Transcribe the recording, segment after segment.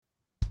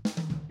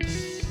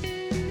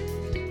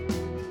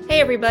Hey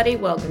everybody,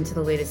 welcome to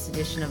the latest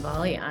edition of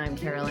Volley. I'm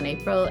Carolyn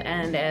April,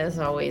 and as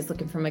always,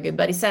 looking for my good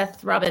buddy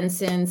Seth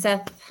Robinson.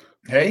 Seth.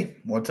 Hey,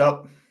 what's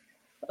up?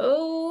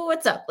 Oh,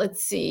 what's up?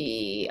 Let's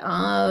see.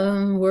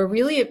 We're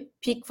really at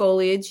peak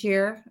foliage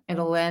here.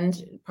 It'll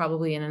end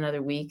probably in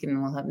another week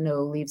and we'll have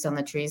no leaves on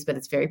the trees, but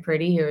it's very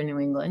pretty here in New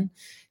England.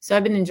 So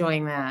I've been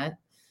enjoying that,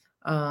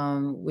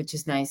 which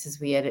is nice as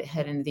we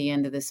head into the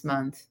end of this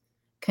month.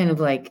 Kind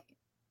of like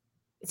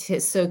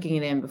soaking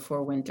it in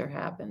before winter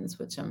happens,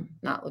 which I'm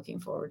not looking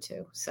forward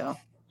to. So,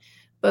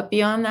 but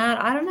beyond that,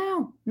 I don't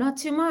know, not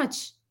too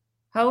much.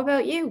 How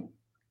about you?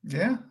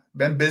 Yeah,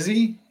 been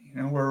busy.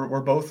 We're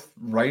both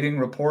writing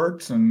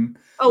reports and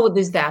Oh, well,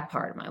 there's that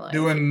part of my life.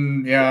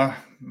 doing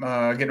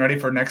getting ready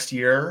for next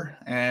year.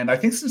 And I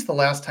think since the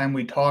last time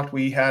we talked,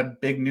 we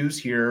had big news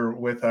here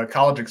with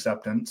college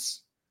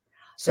acceptance.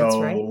 That's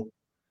right. So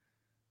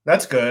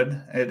that's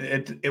good.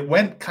 It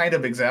went kind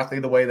of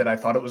exactly the way that I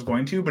thought it was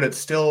going to, but it's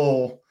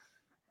still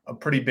a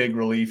pretty big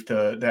relief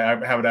to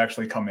have it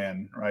actually come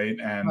in, right?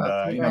 And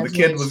Well, the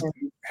kid was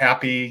congratulations.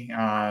 happy,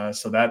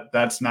 so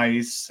that's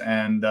nice.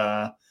 And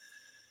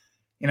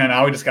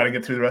now we just got to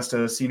get through the rest of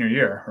the senior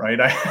year, right?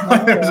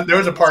 There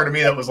was a part of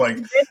me that was like,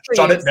 Good for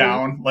shut you. it See?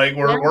 down. Like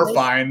Yeah, we're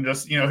fine.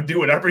 Just do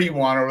whatever you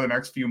want over the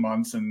next few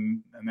months,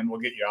 and then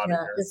we'll get you out of yeah.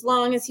 here. As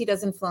long as he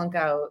doesn't flunk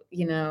out,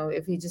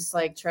 if he just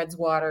like treads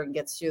water and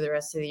gets through the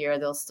rest of the year,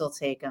 they'll still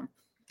take him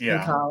in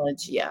Yeah,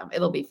 college. Yeah,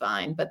 it'll be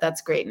fine. But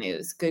that's great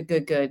news. Good,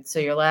 good, good. So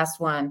your last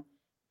one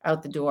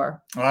out the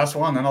door. last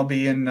one. Then I'll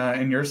be in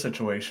your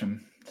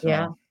situation.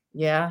 Yeah, So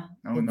yeah.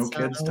 no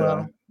kids to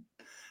Well,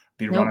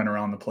 be nope. running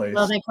around the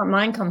Well, place.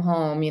 mine come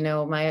home.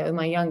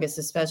 My youngest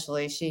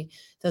especially. She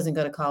doesn't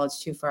go to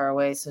college too far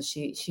away, so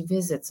she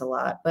visits a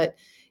lot, but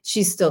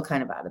she's still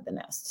kind of out of the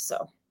nest.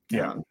 So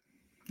Yeah, um,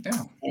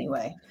 yeah.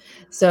 anyway,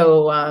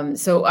 so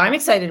I'm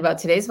excited about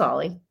today's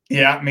volley.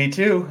 Yeah, me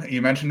too.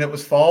 You mentioned it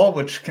was fall,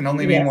 which can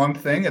only mean Yes. one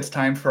thing. It's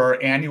time for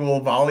our annual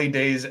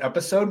Volleydays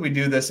episode. We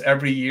do this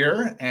every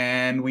year,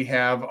 and we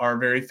have our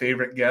very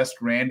favorite guest,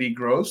 Randy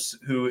Gross,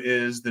 who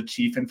is the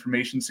Chief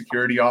Information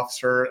Security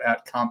Officer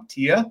at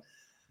CompTIA.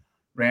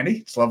 Randy,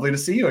 it's lovely to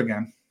see you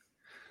again.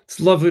 It's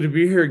lovely to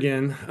be here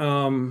again.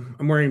 I'm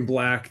wearing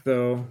black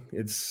though.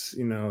 It's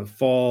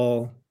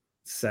fall,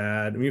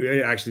 sad. I mean, I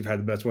actually have had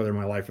the best weather of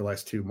my life for the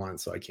last 2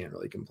 months, so I can't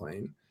really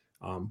complain.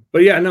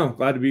 But yeah, no,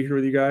 glad to be here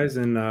with you guys,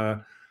 and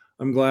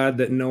I'm glad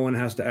that no one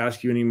has to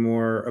ask you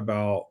anymore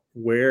about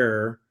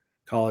where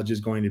college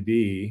is going to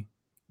be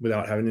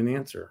without having an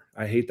answer.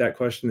 I hate that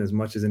question as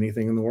much as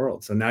anything in the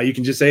world. So now you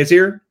can just say it's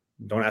here.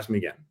 Don't ask me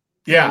again.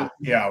 Yeah,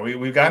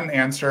 we've got an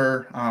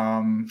answer.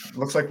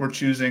 Looks like we're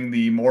choosing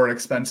the more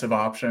expensive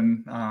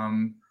option.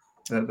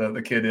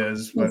 The kid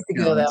is, but Needs to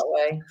go that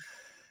way.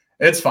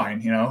 it's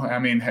fine. I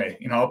mean, hey,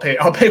 I'll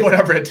pay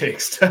whatever it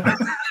takes to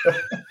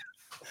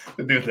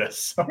do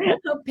this.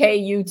 I'll pay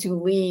you to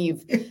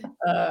leave.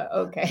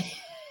 Okay.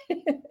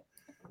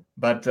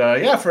 But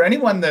yeah, for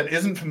anyone that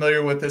isn't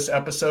familiar with this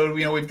episode,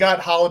 we've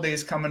got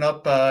holidays coming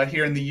up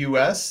here in the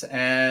U.S.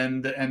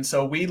 and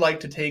so we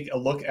like to take a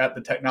look at the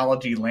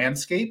technology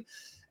landscape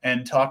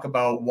and talk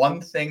about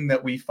one thing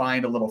that we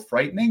find a little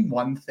frightening,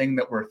 one thing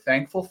that we're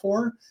thankful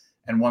for,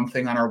 and one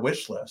thing on our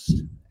wish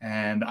list.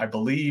 And I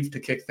believe to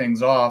kick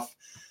things off,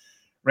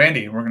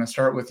 Randy, we're going to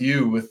start with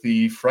you with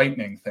the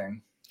frightening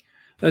thing.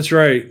 That's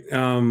right.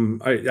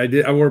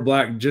 I wore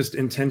black just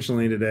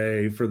intentionally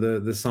today for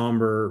the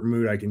somber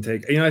mood I can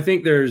take. I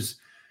think there's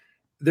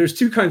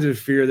two kinds of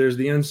fear. There's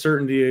the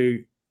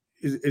uncertainty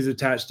is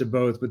attached to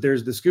both, but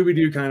there's the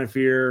Scooby-Doo kind of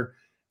fear,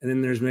 and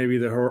then there's maybe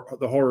the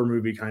horror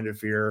movie kind of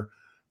fear.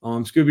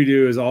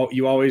 Scooby-Doo is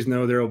you always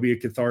know there will be a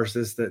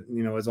catharsis that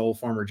is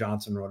old Farmer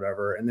Johnson or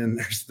whatever, and then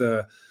there's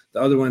the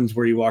other ones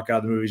where you walk out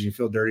of the movies and you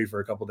feel dirty for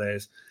a couple of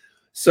days.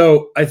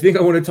 So I think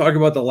I want to talk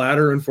about the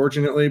latter,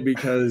 unfortunately,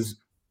 because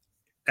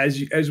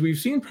as we've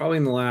seen probably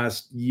in the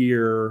last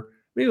year,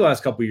 maybe the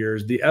last couple of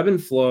years, the ebb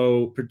and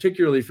flow,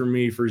 particularly for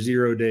me, for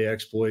zero-day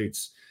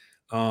exploits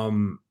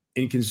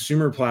in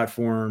consumer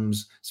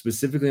platforms,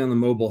 specifically on the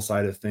mobile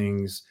side of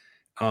things,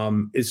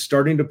 is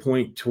starting to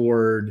point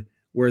toward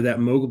where that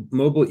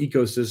mobile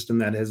ecosystem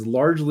that has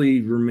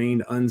largely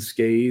remained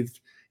unscathed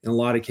in a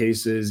lot of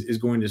cases is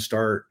going to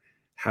start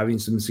having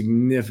some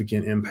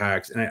significant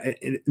impacts. And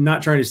I'm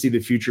not trying to see the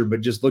future,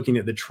 but just looking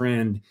at the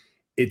trend,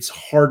 it's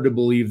hard to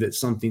believe that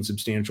something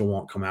substantial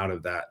won't come out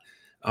of that.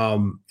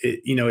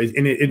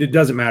 It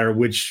doesn't matter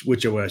which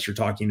OS you're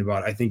talking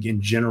about. I think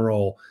in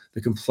general,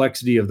 the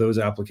complexity of those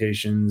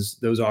applications,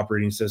 those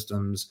operating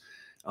systems,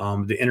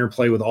 the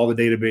interplay with all the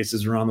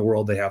databases around the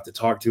world they have to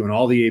talk to, and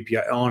all the API,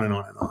 on and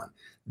on and on.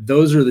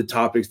 Those are the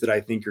topics that I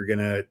think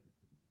are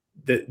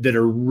that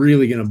are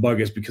really gonna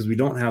bug us because we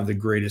don't have the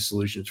greatest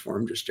solutions for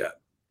them just yet.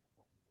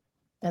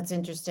 That's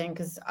interesting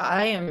because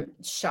I am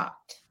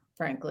shocked,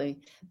 frankly,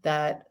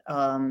 that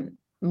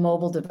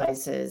mobile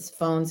devices,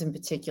 phones in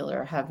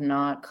particular, have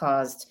not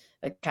caused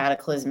a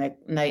cataclysmic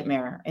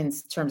nightmare in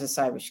terms of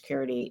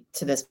cybersecurity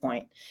to this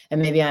point.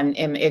 And maybe I'm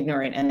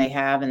ignorant and they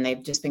have, and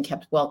they've just been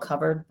kept well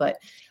covered. But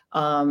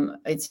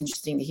it's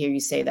interesting to hear you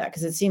say that,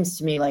 because it seems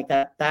to me like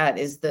that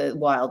is the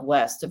Wild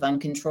West of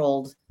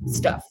uncontrolled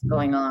stuff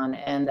going on.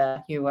 And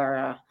you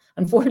are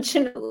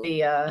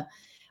unfortunately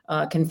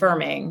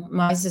confirming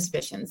my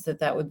suspicions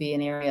that would be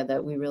an area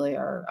that we really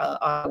are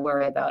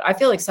worried about. I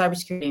feel like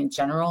cybersecurity in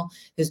general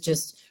has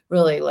just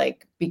really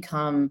like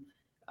become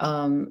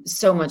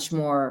so much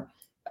more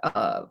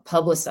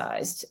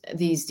publicized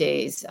these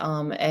days,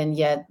 and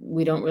yet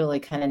we don't really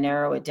kind of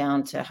narrow it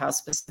down to how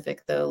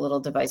specific the little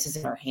devices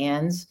in our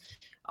hands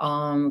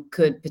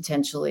could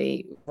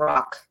potentially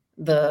rock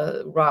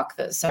the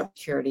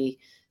cybersecurity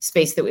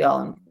space that we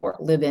all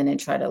live in and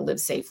try to live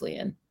safely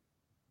in.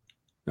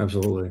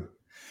 Absolutely.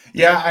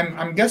 Yeah,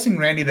 I'm guessing,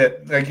 Randy,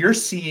 that like you're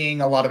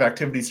seeing a lot of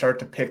activity start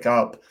to pick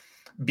up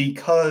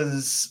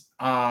because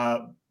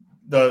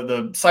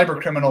the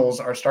cyber criminals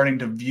are starting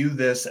to view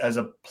this as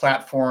a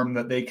platform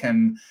that they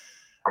can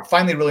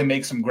finally really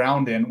make some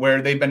ground in,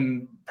 where they've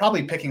been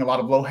probably picking a lot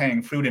of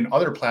low-hanging fruit in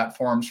other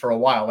platforms for a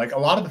while. Like a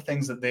lot of the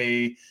things that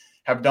they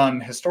have done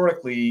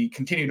historically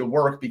continue to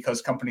work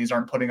because companies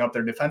aren't putting up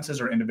their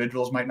defenses, or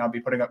individuals might not be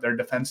putting up their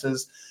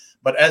defenses.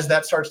 But as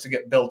that starts to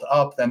get built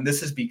up, then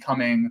this is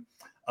becoming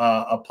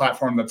a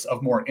platform that's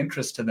of more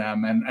interest to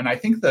them. And I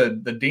think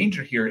the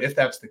danger here, if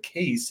that's the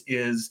case,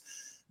 is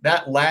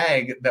that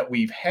lag that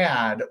we've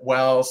had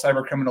while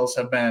cyber criminals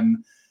have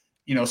been,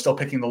 still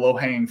picking the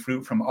low-hanging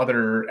fruit from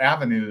other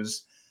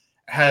avenues,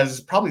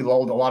 has probably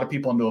lulled a lot of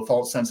people into a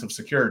false sense of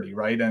security,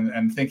 right?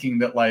 And thinking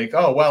that like,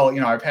 oh, well,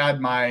 I've had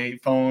my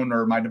phone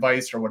or my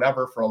device or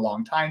whatever for a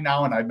long time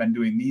now, and I've been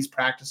doing these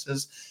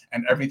practices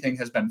and everything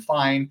has been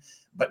fine.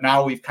 But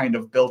now we've kind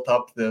of built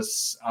up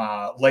this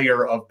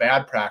layer of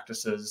bad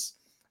practices,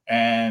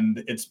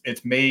 and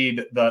it's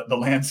made the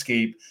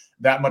landscape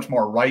that much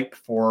more ripe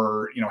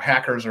for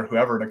hackers or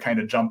whoever to kind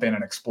of jump in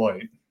and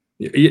exploit.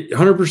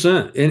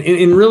 100%.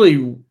 And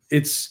really,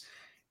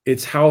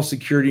 it's how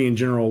security in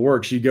general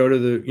works. You go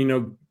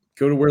to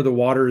go to where the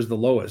water is the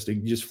lowest.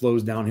 It just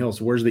flows downhill.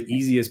 So where's the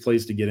easiest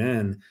place to get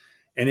in?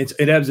 And it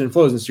ebbs and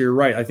flows. And so you're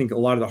right. I think a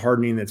lot of the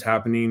hardening that's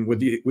happening with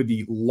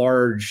the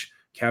large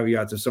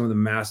caveats of some of the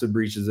massive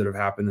breaches that have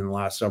happened in the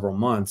last several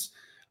months,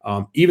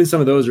 even some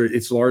of those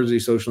it's largely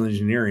social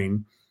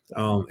engineering,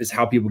 is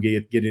how people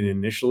get in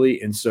initially.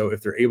 And so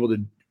if they're able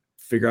to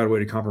figure out a way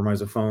to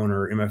compromise a phone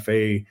or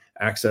MFA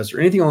access or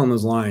anything along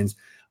those lines,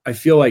 I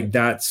feel like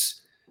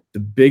that's the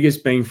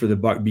biggest bang for the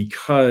buck,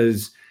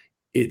 because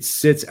it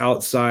sits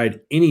outside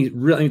any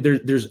really,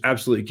 there's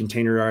absolutely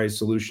containerized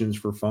solutions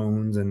for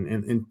phones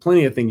and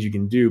plenty of things you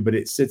can do, but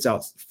it sits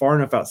out far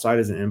enough outside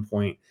as an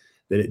endpoint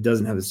that it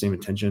doesn't have the same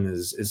attention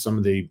as some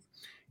of the,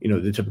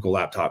 the typical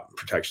laptop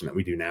protection that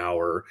we do now,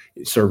 or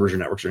servers or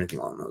networks or anything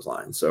along those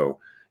lines. So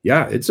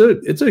yeah, it's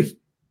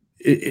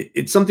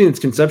something that's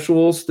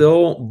conceptual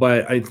still,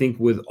 but I think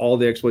with all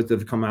the exploits that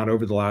have come out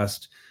over the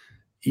last,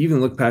 even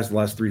look past the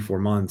last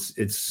 3-4 months,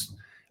 it's,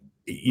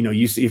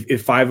 you see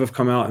if 5 have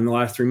come out in the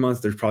last 3 months,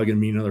 there's probably going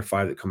to be another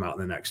 5 that come out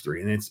in the next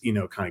 3. And it's,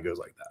 kind of goes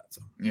like that.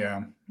 So.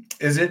 Yeah.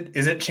 Is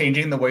it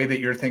changing the way that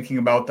you're thinking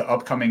about the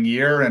upcoming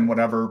year and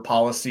whatever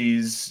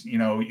policies,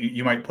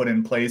 you might put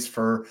in place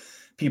for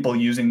people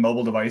using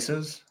mobile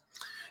devices?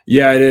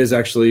 Yeah, it is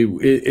actually.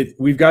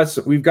 We've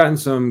gotten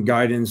some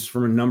guidance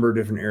from a number of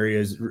different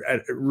areas,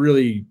 at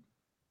really,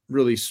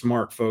 really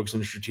smart folks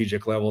in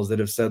strategic levels that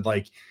have said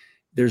like,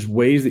 there's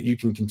ways that you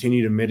can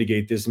continue to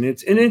mitigate this, and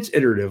it's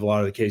iterative. A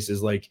lot of the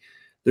cases, like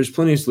there's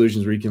plenty of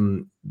solutions where you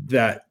can,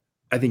 that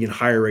I think in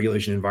higher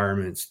regulation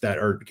environments that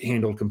are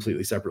handled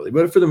completely separately.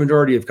 But for the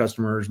majority of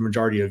customers,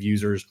 majority of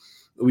users,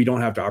 we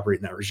don't have to operate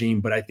in that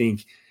regime. But I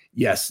think,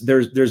 yes,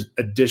 there's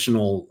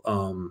additional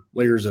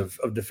layers of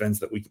defense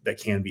that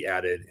can be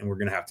added, and we're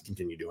going to have to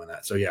continue doing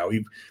that. So yeah,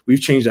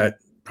 we've changed that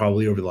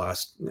probably over the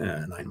last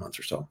 9 months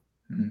or so.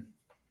 Mm-hmm.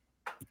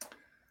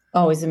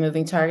 Always a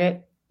moving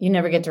target. You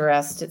never get to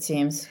rest, it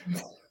seems.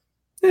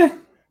 Yeah.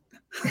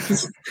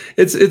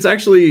 It's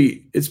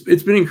actually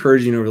been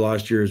encouraging over the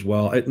last year as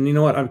well. And you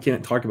know what? I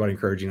can't talk about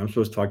encouraging. I'm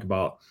supposed to talk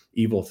about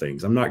evil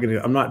things. I'm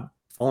not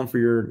falling for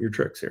your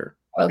tricks here.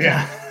 Okay.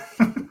 Yeah.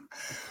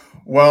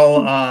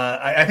 Well,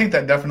 I think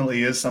that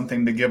definitely is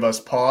something to give us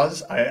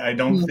pause. I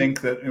don't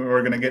think that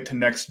we're going to get to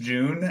next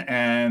June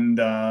and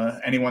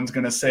anyone's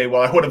going to say,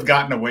 well, I would have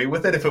gotten away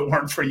with it if it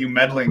weren't for you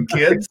meddling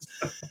kids.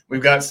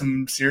 We've got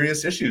some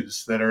serious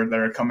issues that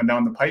are coming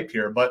down the pipe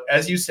here. But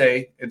as you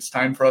say, it's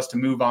time for us to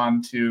move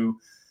on to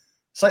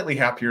slightly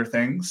happier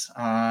things.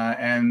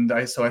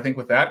 So I think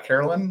with that,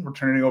 Carolyn, we're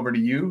turning it over to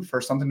you for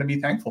something to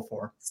be thankful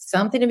for.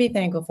 Something to be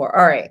thankful for.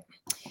 All right.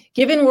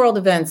 Given world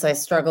events, I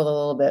struggled a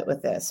little bit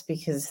with this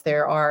because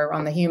there are,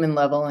 on the human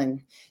level and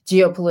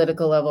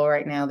geopolitical level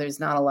right now, there's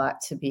not a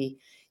lot to be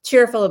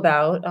cheerful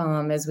about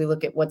as we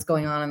look at what's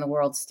going on in the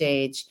world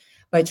stage.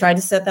 But I tried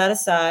to set that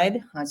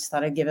aside. I just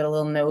thought I'd give it a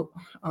little note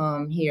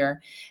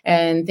here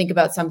and think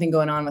about something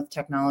going on with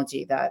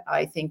technology that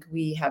I think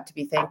we have to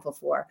be thankful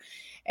for.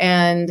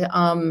 And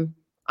I'm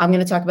going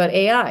to talk about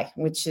AI,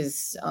 which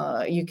is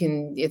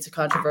it's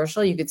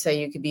controversial. You could say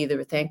you could be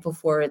either thankful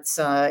for its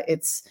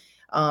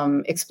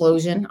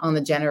explosion on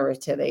the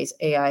generative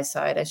AI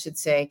side, I should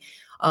say,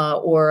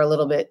 or a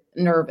little bit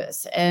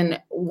nervous.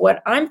 And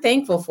what I'm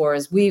thankful for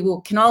is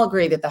can all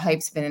agree that the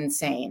hype's been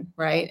insane,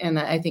 right? And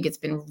I think it's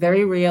been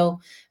very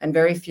real and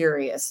very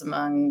furious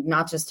among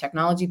not just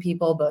technology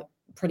people, but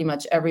pretty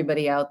much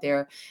everybody out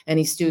there,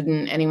 any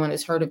student, anyone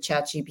who's heard of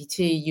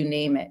ChatGPT, you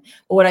name it.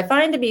 But what I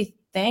find to be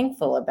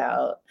thankful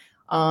about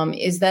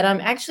is that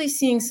I'm actually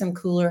seeing some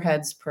cooler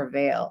heads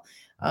prevail.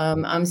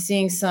 I'm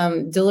seeing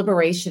some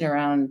deliberation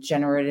around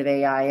generative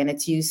AI and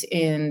its use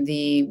in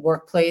the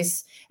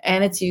workplace,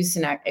 and its use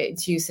in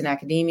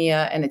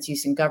academia, and its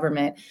use in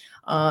government.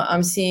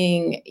 I'm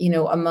seeing,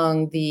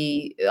 among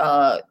the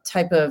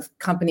type of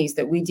companies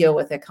that we deal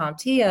with at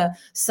CompTIA,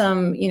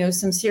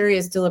 some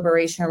serious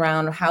deliberation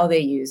around how they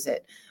use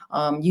it,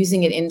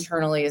 using it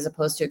internally as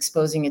opposed to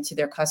exposing it to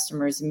their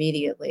customers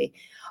immediately.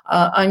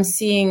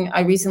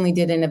 I recently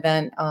did an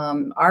event,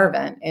 our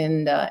event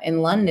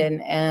in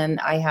London, and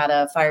I had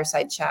a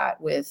fireside chat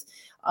with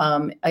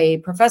a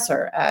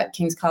professor at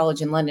King's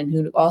College in London,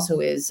 who also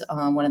is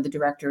one of the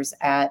directors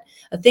at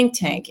a think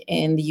tank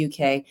in the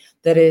UK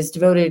that is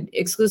devoted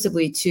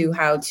exclusively to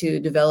how to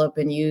develop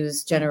and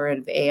use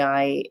generative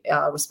AI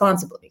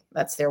responsibly.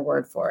 That's their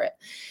word for it.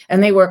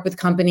 And they work with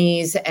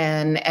companies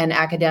and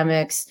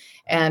academics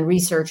and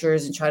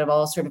researchers and try to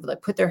all sort of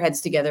like put their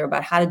heads together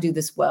about how to do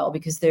this well,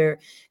 because their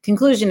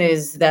conclusion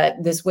is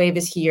that this wave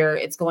is here,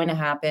 it's going to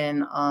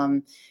happen.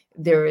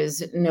 There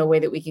is no way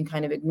that we can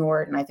kind of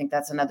ignore it. And I think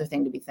that's another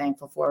thing to be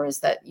thankful for, is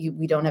that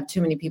we don't have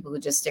too many people who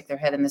just stick their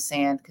head in the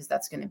sand, because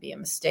that's going to be a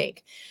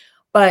mistake.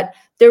 But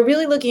they're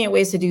really looking at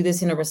ways to do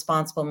this in a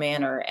responsible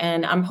manner.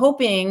 And I'm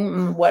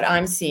hoping what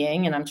I'm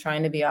seeing, and I'm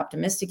trying to be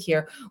optimistic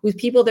here, with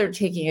people that are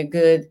taking a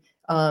good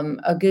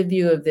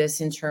view of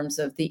this in terms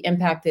of the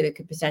impact that it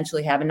could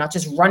potentially have, and not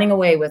just running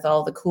away with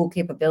all the cool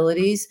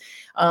capabilities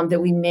that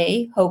we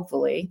may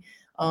hopefully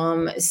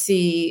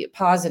see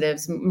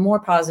more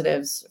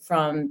positives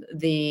from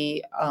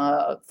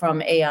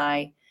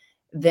AI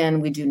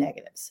than we do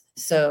negatives.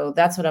 So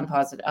that's what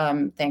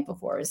I'm thankful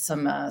for, is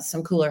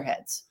some cooler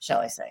heads,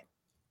 shall I say.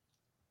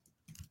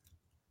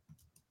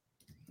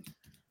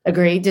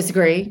 Agree?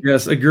 Disagree?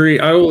 Yes, agree.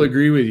 I will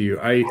agree with you.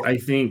 I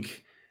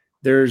think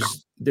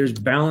there's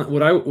balance.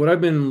 What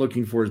I've been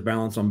looking for is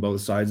balance on both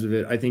sides of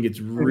it. I think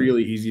it's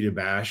really easy to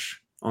bash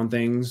on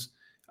things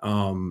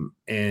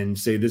and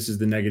say this is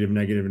the negative,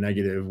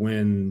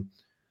 when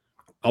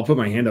I'll put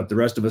my hand up. The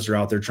rest of us are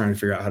out there trying to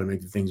figure out how to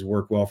make the things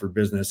work well for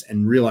business,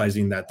 and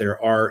realizing that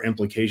there are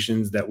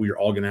implications that we're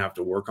all going to have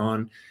to work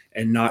on,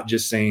 and not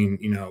just saying,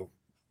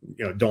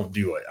 don't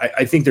do it.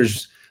 I think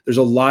there's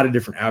a lot of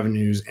different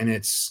avenues, and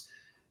it's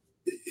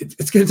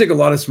going to take a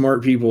lot of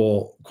smart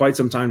people quite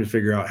some time to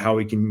figure out how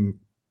we can,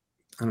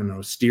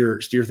 steer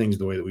things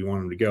the way that we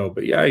want them to go.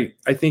 But yeah,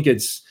 I think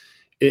it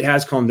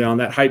has calmed down.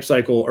 That hype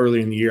cycle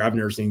early in the year, I've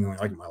never seen anything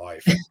like in my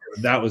life.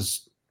 That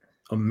was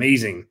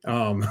amazing.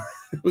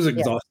 It was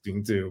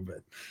exhausting too, but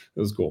it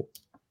was cool.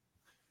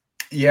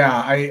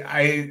 Yeah,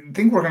 I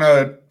think we're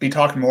going to be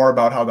talking more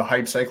about how the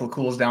hype cycle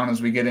cools down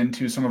as we get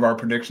into some of our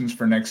predictions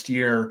for next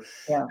year.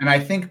 Yeah. And I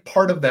think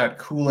part of that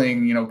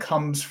cooling,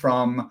 comes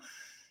from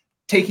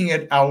taking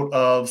it out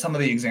of some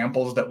of the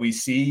examples that we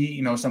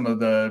see, some of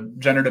the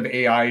generative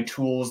AI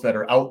tools that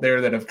are out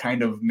there that have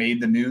kind of made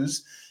the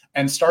news,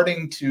 and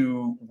starting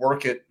to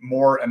work it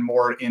more and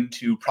more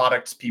into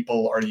products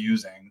people are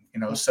using.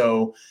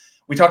 So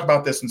we talked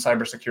about this in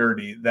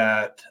cybersecurity,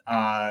 that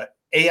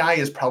AI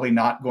is probably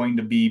not going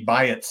to be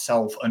by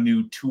itself a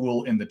new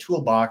tool in the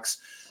toolbox.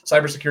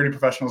 Cybersecurity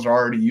professionals are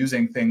already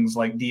using things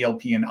like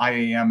DLP and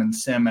IAM and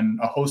SIM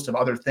and a host of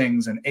other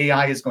things, and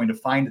AI is going to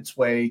find its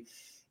way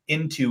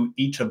into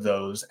each of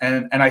those.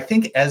 And I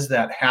think as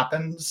that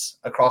happens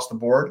across the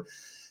board,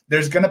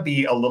 there's going to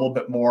be a little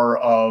bit more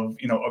of,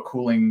 a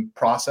cooling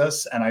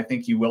process. And I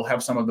think you will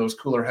have some of those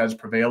cooler heads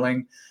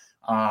prevailing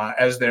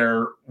as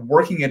they're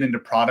working it into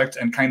product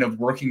and kind of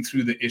working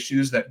through the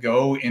issues that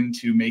go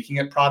into making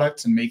it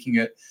products and making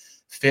it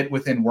fit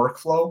within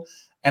workflow.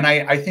 And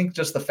I think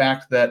just the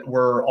fact that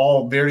we're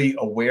all very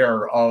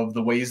aware of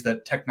the ways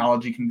that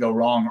technology can go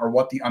wrong, or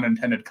what the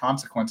unintended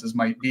consequences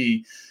might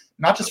be,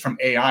 not just from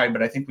AI,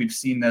 but I think we've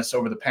seen this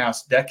over the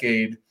past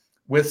decade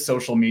with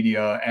social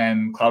media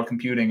and cloud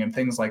computing and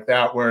things like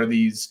that, where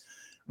these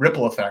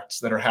ripple effects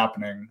that are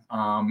happening.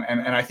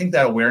 And I think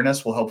that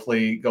awareness will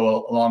hopefully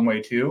go a long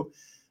way too.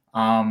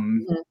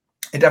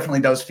 It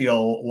definitely does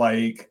feel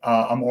like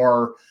a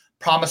more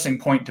promising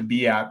point to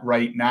be at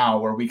right now,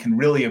 where we can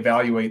really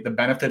evaluate the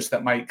benefits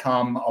that might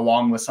come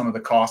along with some of the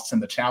costs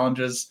and the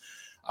challenges,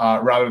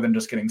 rather than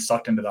just getting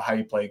sucked into the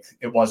hype like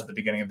it was at the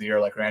beginning of the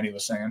year, like Randy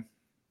was saying.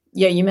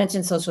 Yeah, you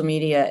mentioned social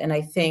media, and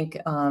I think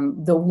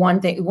one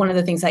of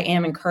the things I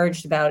am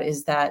encouraged about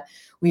is that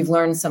we've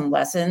learned some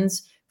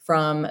lessons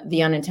from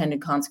the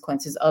unintended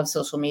consequences of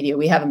social media.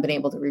 We haven't been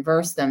able to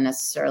reverse them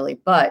necessarily,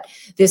 but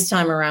this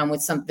time around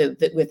with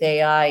with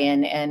AI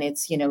and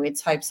its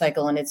its hype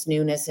cycle and its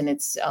newness and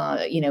its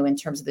in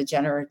terms of the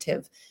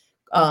generative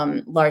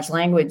large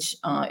language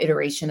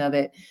iteration of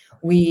it,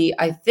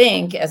 I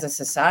think as a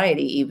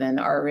society even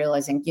are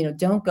realizing,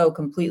 don't go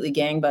completely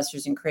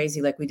gangbusters and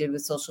crazy like we did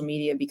with social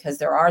media, because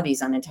there are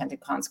these unintended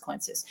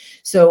consequences.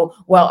 So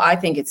while I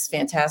think it's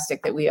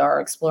fantastic that we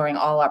are exploring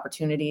all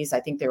opportunities, I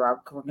think there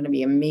are going to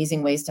be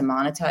amazing ways to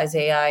monetize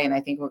AI. And I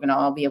think we're going to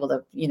all be able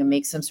to,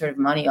 make some sort of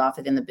money off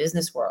it in the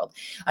business world.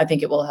 I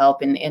think it will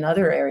help in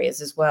other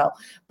areas as well.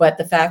 But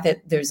the fact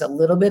that there's a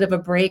little bit of a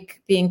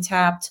break being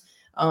tapped,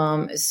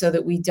 so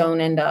that we don't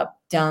end up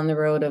down the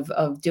road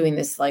of doing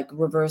this like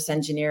reverse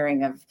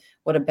engineering of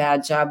what a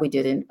bad job we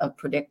did of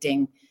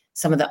predicting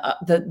some of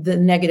the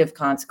negative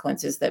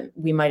consequences that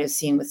we might have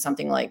seen with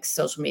something like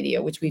social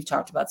media, which we've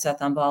talked about,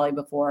 Seth, on Volley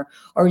before,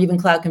 or even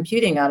cloud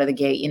computing out of the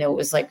gate. It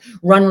was like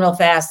run real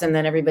fast and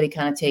then everybody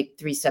kind of take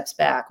 3 steps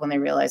back when they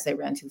realized they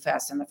ran too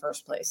fast in the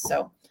first place.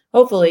 So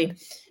hopefully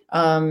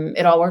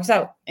it all works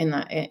out in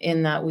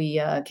that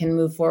we can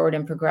move forward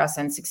and progress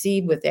and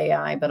succeed with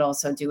AI, but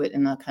also do it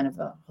in a kind of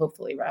a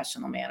hopefully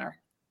rational manner.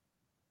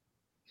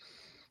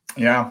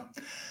 Yeah.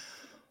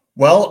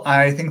 Well,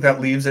 I think that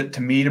leaves it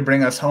to me to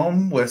bring us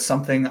home with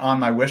something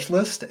on my wish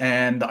list.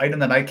 And the item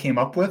that I came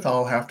up with,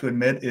 I'll have to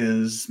admit,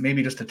 is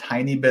maybe just a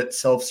tiny bit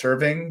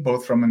self-serving,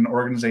 both from an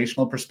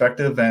organizational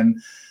perspective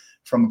and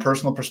from a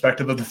personal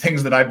perspective of the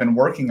things that I've been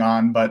working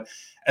on. But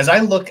as I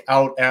look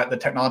out at the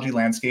technology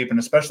landscape and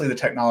especially the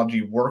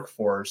technology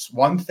workforce,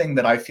 one thing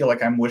that I feel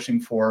like I'm wishing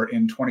for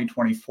in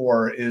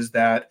 2024 is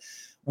that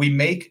we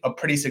make a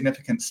pretty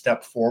significant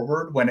step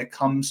forward when it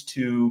comes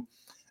to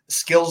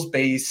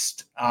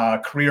skills-based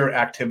career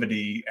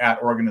activity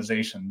at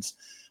organizations.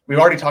 We've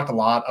already talked a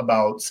lot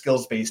about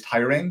skills-based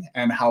hiring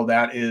and how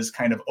that is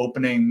kind of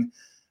opening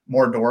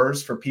more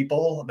doors for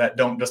people that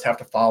don't just have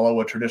to follow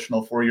a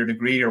traditional 4-year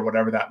degree or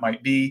whatever that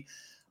might be.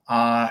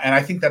 And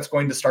I think that's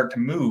going to start to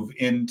move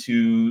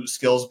into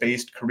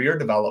skills-based career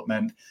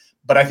development.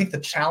 But I think the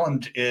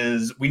challenge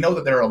is we know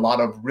that there are a lot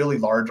of really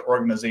large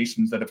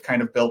organizations that have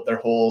kind of built their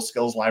whole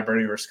skills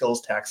library or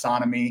skills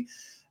taxonomy,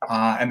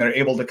 and they're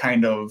able to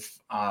kind of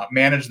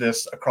manage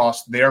this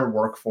across their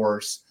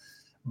workforce.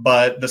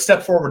 But the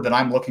step forward that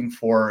I'm looking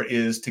for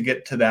is to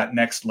get to that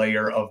next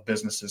layer of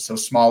businesses. So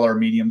smaller,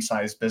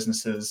 medium-sized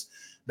businesses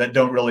that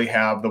don't really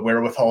have the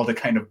wherewithal to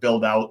kind of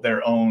build out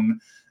their own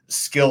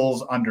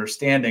skills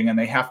understanding, and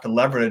they have to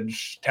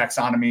leverage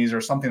taxonomies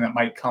or something that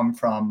might come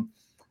from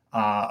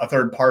a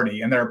third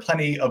party. And there are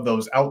plenty of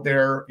those out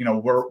there.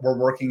 We're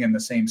working in the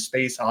same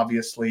space,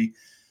 obviously.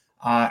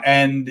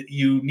 And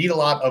you need a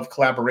lot of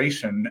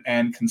collaboration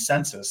and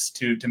consensus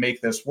to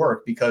make this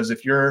work, because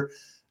if you're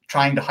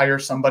trying to hire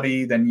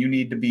somebody, then you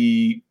need to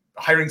be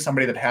hiring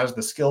somebody that has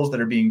the skills that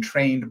are being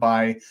trained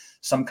by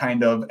some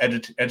kind of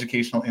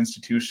educational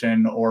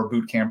institution or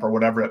boot camp or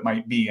whatever it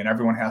might be. And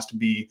everyone has to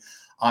be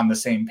on the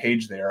same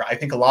page there. I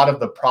think a lot of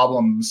the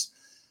problems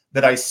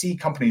that I see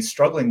companies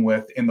struggling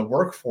with in the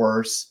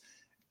workforce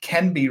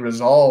can be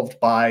resolved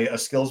by a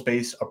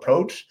skills-based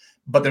approach,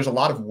 but there's a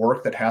lot of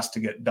work that has to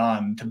get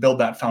done to build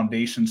that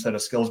foundation so that a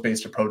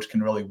skills-based approach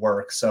can really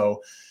work.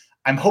 So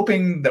I'm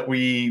hoping that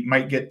we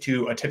might get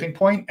to a tipping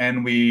point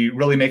and we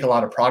really make a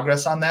lot of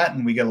progress on that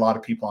and we get a lot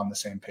of people on the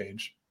same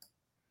page.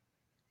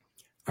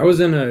 I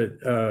was in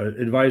a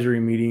advisory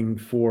meeting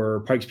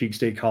for Pikes Peak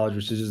State College,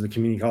 which is the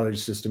community college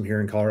system here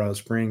in Colorado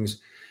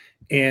Springs.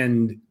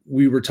 And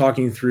we were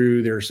talking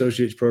through their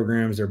associate's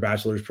programs, their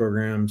bachelor's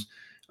programs,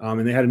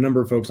 and they had a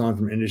number of folks on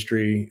from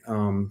industry.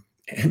 And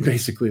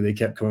basically they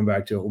kept coming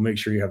back to it. Well, make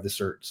sure you have the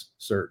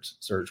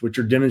certs, which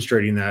are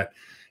demonstrating that,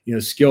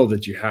 skill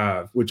that you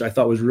have, which I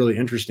thought was really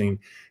interesting.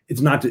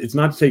 It's not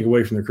to take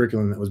away from the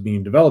curriculum that was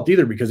being developed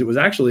either, because it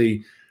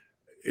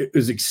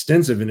was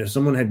extensive. And if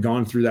someone had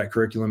gone through that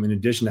curriculum in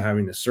addition to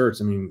having the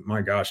certs, I mean,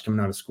 my gosh, coming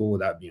out of school,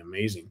 would that be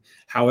amazing?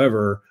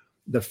 However,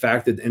 the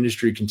fact that the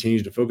industry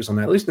continues to focus on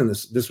that, at least in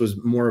this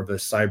was more of a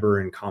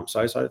cyber and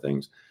CompTIA side of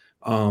things,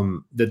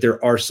 that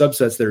there are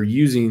subsets that are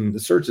using the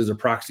certs as a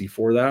proxy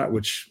for that,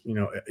 which,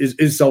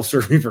 is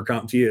self-serving for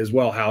CompTIA as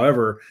well.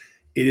 However,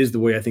 it is the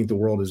way I think the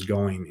world is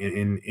going.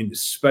 And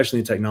especially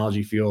in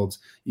technology fields,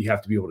 you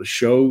have to be able to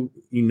show,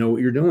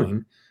 what you're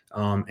doing.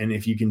 And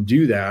if you can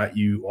do that,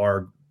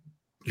 you're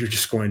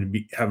just going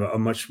to have a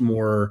much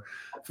more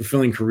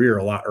fulfilling career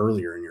a lot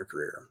earlier in your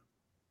career.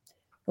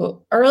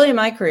 Well, early in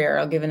my career,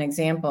 I'll give an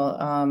example.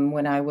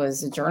 When I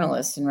was a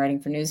journalist and writing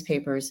for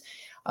newspapers,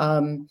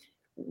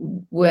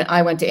 when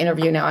I went to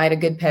interview, now I had a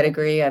good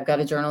pedigree. I've got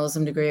a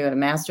journalism degree, I got a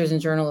master's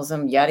in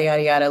journalism, yada,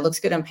 yada, yada. It looks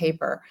good on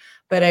paper.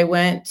 But I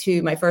went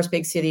to my first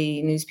big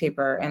city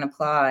newspaper and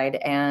applied.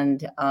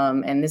 And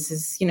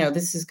this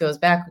goes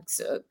back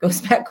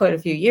quite a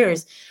few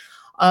years.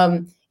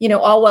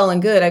 All well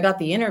and good. I got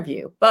the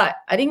interview, but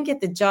I didn't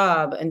get the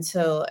job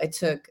until I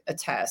took a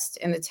test.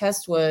 And the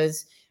test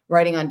was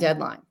writing on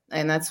deadline.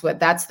 And that's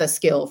the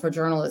skill for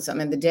journalism.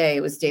 In the day,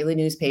 it was daily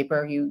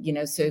newspaper.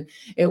 So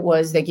it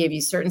was, they gave you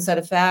a certain set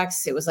of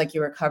facts. It was like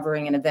you were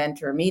covering an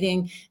event or a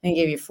meeting. They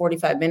gave you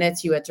 45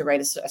 minutes. You had to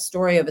write a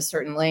story of a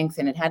certain length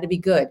and it had to be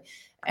good.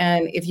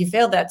 And if you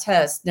failed that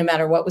test, no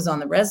matter what was on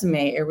the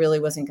resume, it really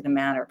wasn't going to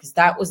matter, because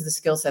that was the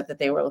skill set that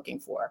they were looking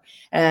for.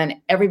 And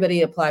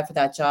everybody applied for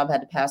that job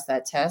had to pass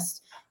that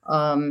test.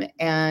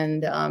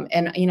 And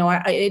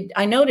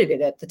I noted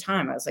it at the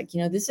time. I was like,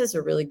 this is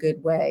a really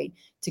good way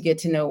to get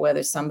to know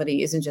whether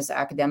somebody isn't just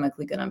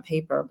academically good on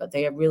paper, but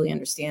they really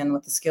understand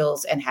what the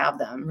skills and have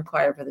them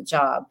required for the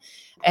job.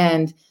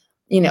 And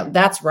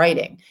that's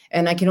writing.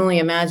 And I can only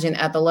imagine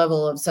at the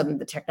level of some of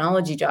the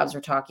technology jobs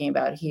we're talking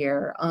about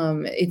here,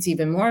 it's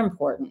even more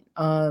important.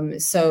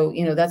 So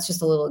that's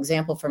just a little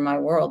example from my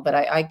world, but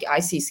I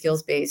see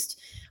skills-based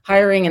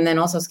hiring and then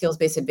also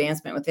skills-based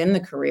advancement within the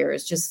career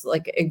is just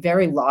like a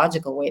very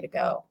logical way to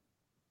go.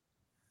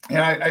 And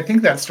I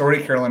think that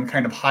story, Carolyn,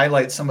 kind of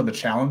highlights some of the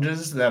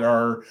challenges that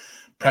are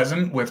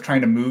present with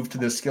trying to move to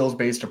this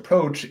skills-based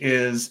approach.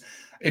 Is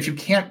if you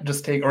can't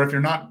just take, or if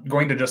you're not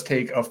going to just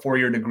take a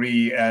 4-year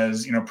degree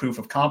as proof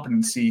of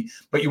competency,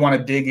 but you want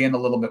to dig in a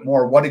little bit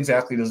more, what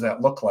exactly does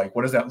that look like?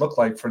 What does that look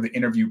like for the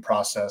interview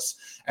process?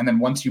 And then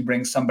once you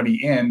bring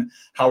somebody in,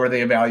 how are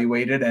they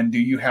evaluated? And do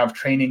you have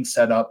training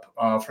set up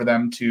for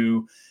them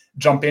to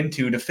jump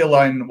into to fill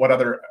in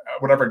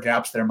whatever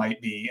gaps there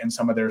might be in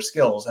some of their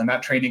skills? And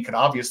that training could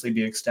obviously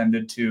be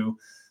extended to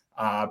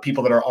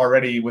people that are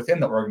already within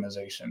the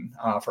organization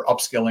for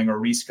upskilling or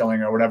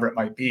reskilling or whatever it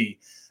might be.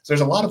 So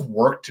there's a lot of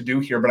work to do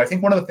here, but I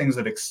think one of the things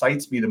that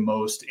excites me the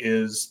most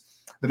is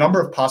the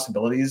number of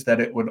possibilities that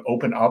it would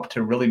open up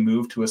to really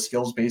move to a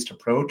skills-based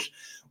approach.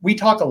 We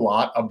talk a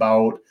lot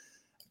about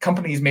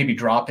companies maybe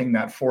dropping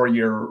that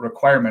 4-year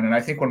requirement. And I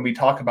think when we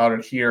talk about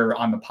it here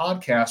on the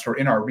podcast or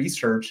in our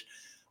research,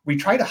 we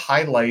try to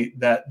highlight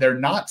that they're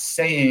not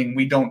saying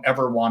we don't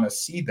ever want to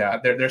see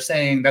that. They're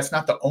saying that's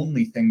not the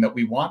only thing that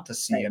we want to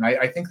see. And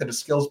I think that a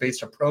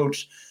skills-based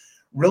approach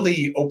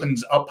really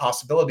opens up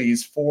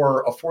possibilities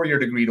for a 4-year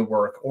degree to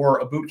work, or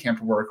a boot camp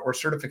to work, or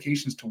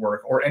certifications to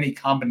work, or any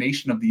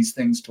combination of these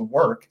things to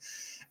work.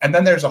 And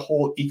then there's a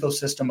whole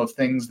ecosystem of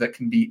things that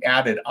can be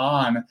added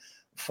on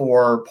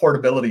for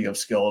portability of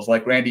skills.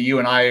 Like Randy, you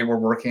and I were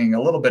working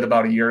a little bit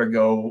about a year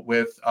ago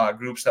with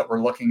groups that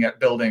were looking at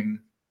building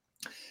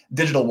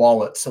digital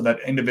wallets so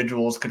that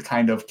individuals could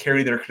kind of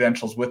carry their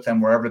credentials with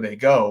them wherever they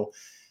go.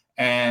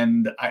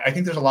 And I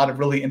think there's a lot of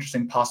really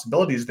interesting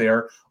possibilities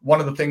there.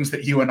 One of the things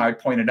that you and I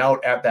pointed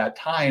out at that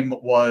time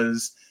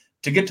was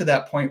to get to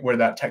that point where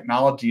that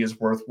technology is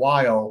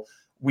worthwhile,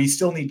 we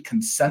still need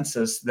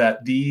consensus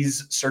that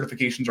these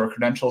certifications or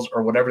credentials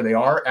or whatever they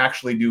are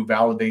actually do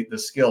validate the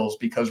skills.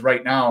 Because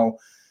right now,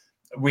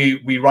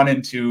 we run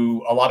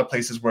into a lot of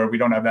places where we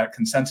don't have that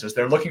consensus.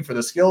 They're looking for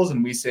the skills,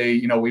 and we say,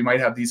 we might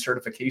have these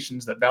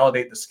certifications that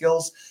validate the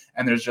skills,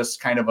 and there's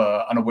just kind of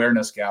an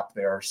awareness gap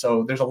there.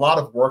 So there's a lot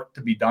of work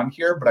to be done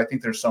here, but I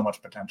think there's so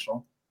much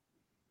potential.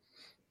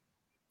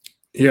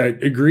 Yeah,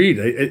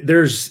 agreed.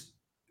 There's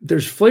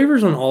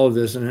flavors on all of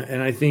this,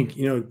 and I think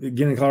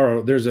again in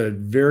Colorado, there's a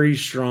very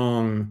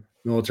strong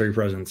military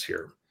presence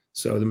here.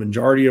 So the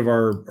majority of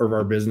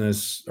our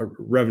business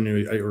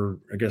revenue, or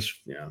I guess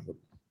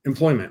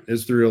employment,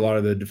 is through a lot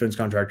of the defense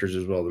contractors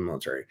as well as the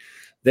military.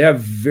 They have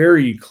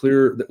very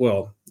clear,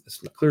 well,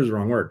 clear is the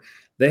wrong word.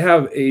 They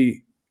have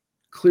a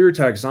clear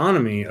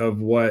taxonomy of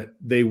what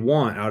they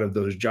want out of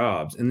those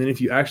jobs. And then if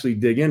you actually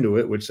dig into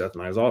it, which Seth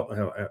and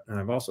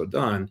I've also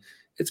done,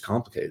 it's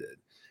complicated.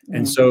 Mm-hmm.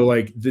 And so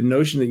like the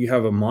notion that you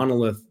have a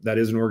monolith that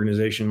is an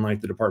organization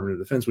like the Department of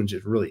Defense, which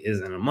it really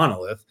isn't a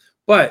monolith,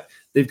 but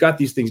they've got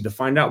these things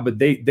defined out, but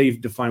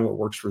they've defined what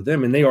works for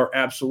them. And they are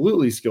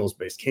absolutely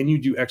skills-based. Can you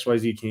do X, Y,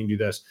 Z? Can you do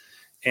this?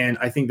 And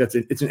I think it's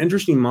an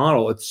interesting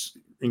model. It's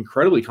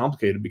incredibly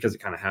complicated because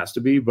it kind of has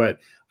to be, but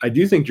I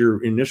do think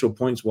your initial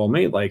point's well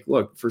made. Like,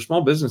 look, for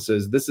small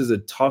businesses, this is a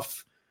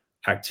tough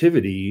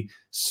activity.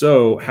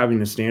 So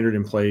having a standard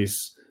in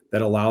place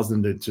that allows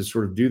them to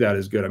sort of do that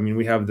is good. I mean,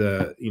 we have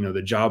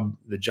the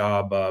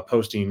job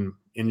posting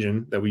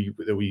engine that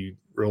we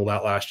rolled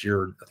out last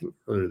year, I think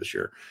earlier this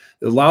year.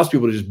 It allows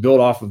people to just build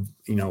off of,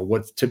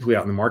 what's typically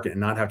out in the market and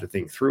not have to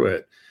think through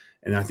it.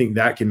 And I think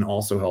that can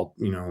also help,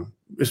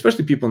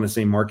 especially people in the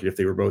same market, if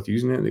they were both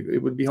using it,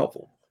 it would be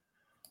helpful.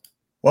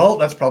 Well,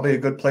 that's probably a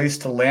good place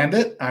to land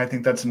it. I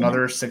think that's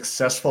another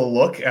successful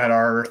look at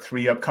our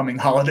 3 upcoming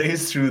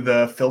holidays through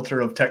the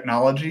filter of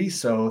technology.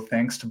 So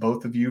thanks to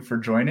both of you for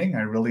joining.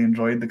 I really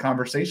enjoyed the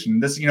conversation.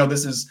 This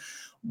is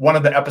one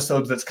of the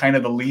episodes that's kind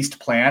of the least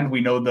planned.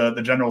 We know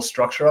the general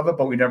structure of it,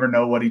 but we never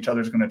know what each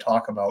other's going to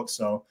talk about.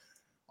 So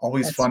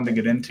always fun to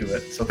get into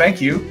it. So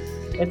thank you.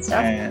 Good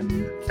stuff.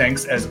 And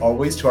thanks as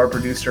always to our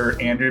producer,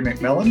 Andrew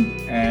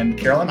McMillan. And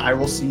Carolyn, I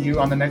will see you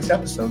on the next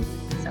episode.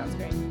 Sounds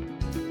great.